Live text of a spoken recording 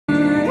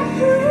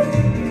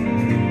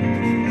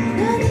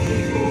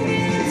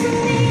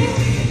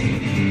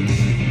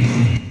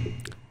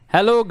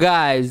Hello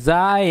guys,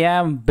 I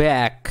am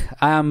back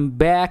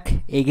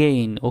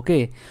again.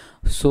 Okay,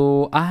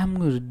 so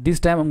this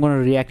time I'm gonna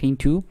reacting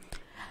to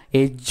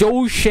a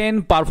Zhou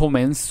Shen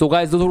performance. So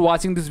guys, those who are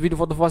watching this video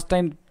for the first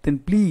time, then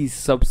please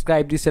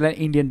subscribe this channel,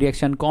 Indian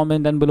reaction,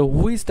 comment down below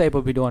which type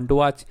of video you want to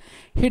watch,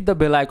 hit the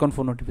bell icon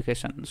for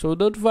notification. So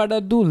without further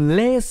ado,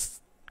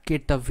 let's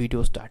get the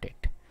video started.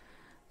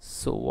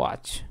 So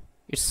watch.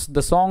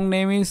 The song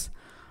name is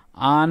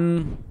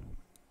Unravel,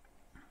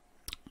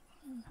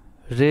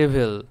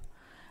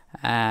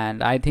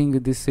 and I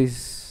think this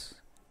is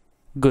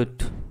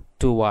good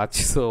to watch.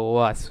 So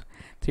watch.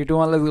 3, 2,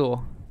 1, let's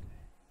go.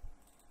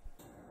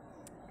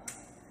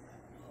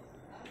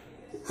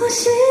 教え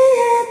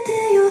て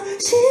よ教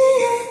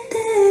えて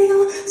よ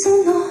そ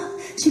の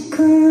仕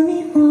組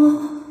みを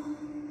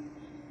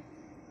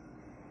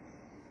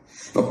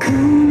僕の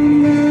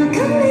中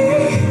に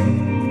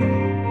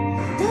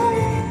誰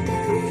か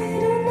い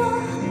るの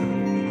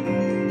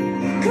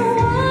変わ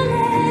れ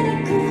な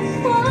く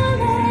変わ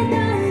れな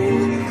いよ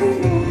こ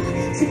の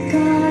世界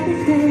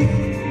で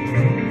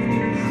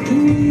君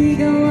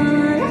が笑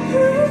う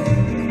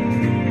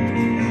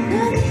何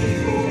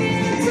も見え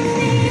ずに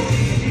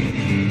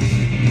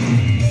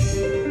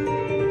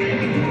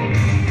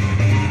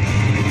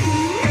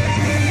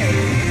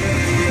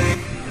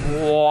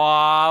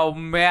Wow,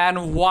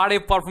 man, what a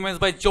performance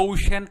by Zhou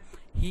Shen.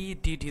 He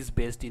did his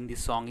best in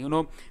this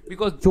song,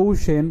 because Zhou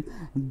Shen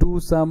do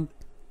some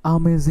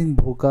amazing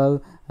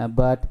vocal,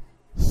 but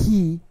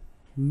he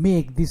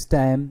make this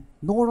time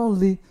not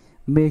only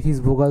make his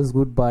vocals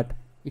good, but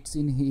it's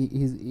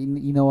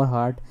in our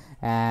heart,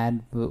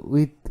 and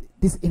with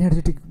this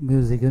energetic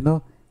music,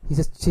 he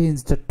just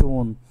changed the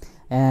tone,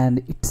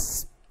 and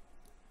it's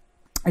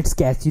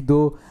catchy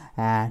though,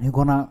 and you're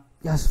gonna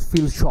just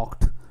feel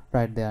shocked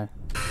right there.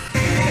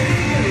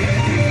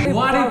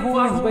 What a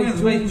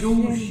performance by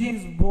Zhou Shen.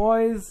 His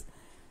voice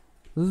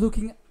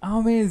looking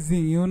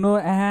amazing,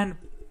 and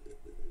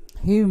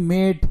he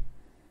made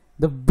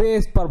the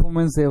best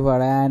performance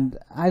ever, and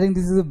I think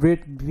this is the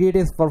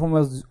greatest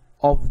performance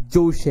of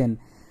Zhou Shen.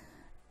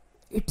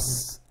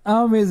 It's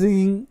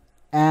amazing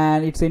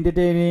and it's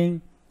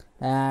entertaining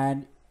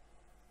and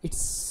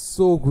it's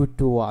so good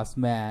to watch,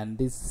 man.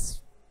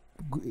 It's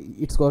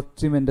got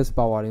tremendous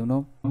power,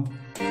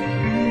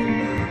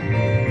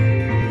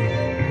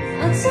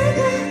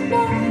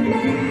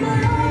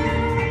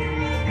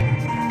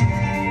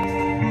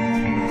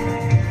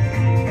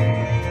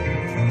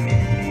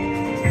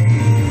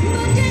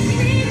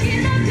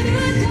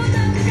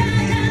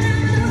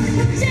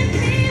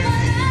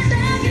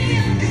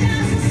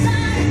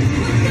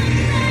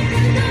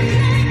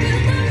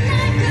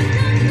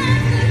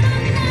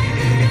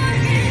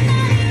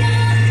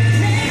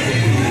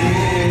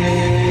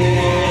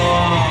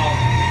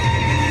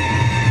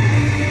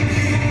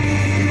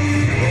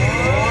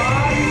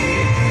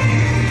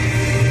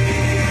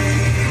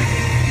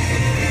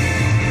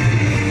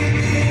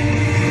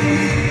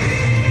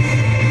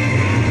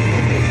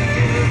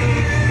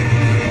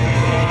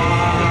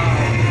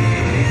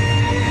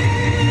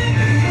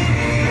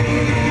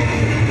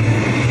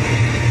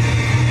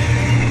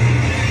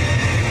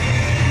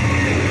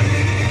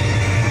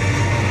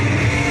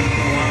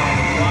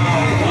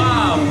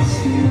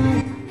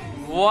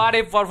 What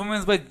a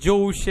performance by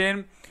Zhou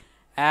Shen,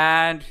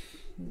 and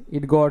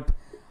it got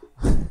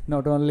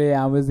not only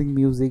amazing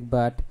music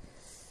but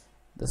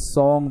the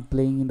song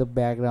playing in the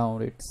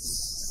background.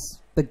 It's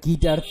the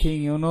guitar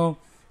thing,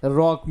 the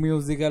rock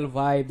musical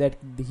vibe that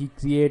he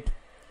create.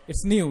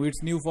 It's new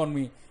for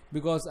me,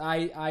 because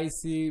I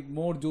see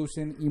more Zhou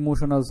Shen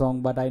emotional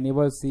song, but I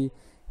never see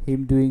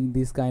him doing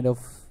this kind of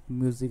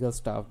musical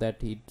stuff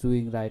that he's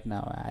doing right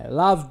now. I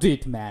loved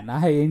it, man.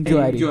 I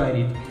enjoyed it.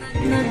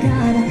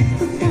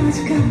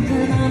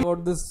 For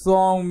the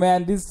song,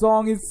 man, this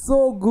song is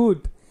so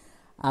good.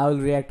 I will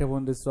react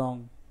upon this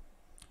song,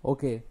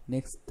 okay,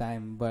 next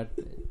time. But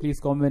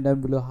please comment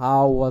down below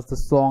how was the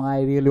song.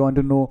 I really want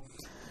to know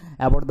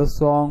about the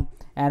song,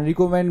 and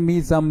recommend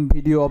me some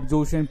video of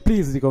Zhou Shen.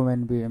 Please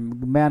recommend me,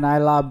 man. I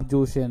love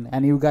Zhou Shen,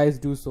 and you guys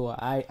do so.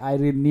 I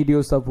really need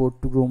your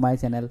support to grow my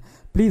channel.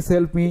 Please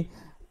help me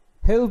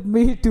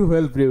to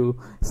help you.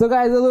 So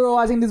guys, those who are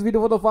watching this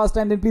video for the first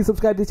time, then please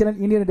subscribe this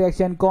channel, Indian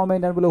reaction,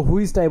 comment down below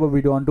which type of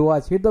video you want to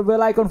watch, hit the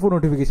bell icon for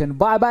notification.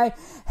 Bye bye,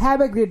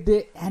 have a great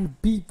day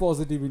and be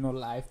positive in your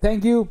life.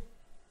 Thank you.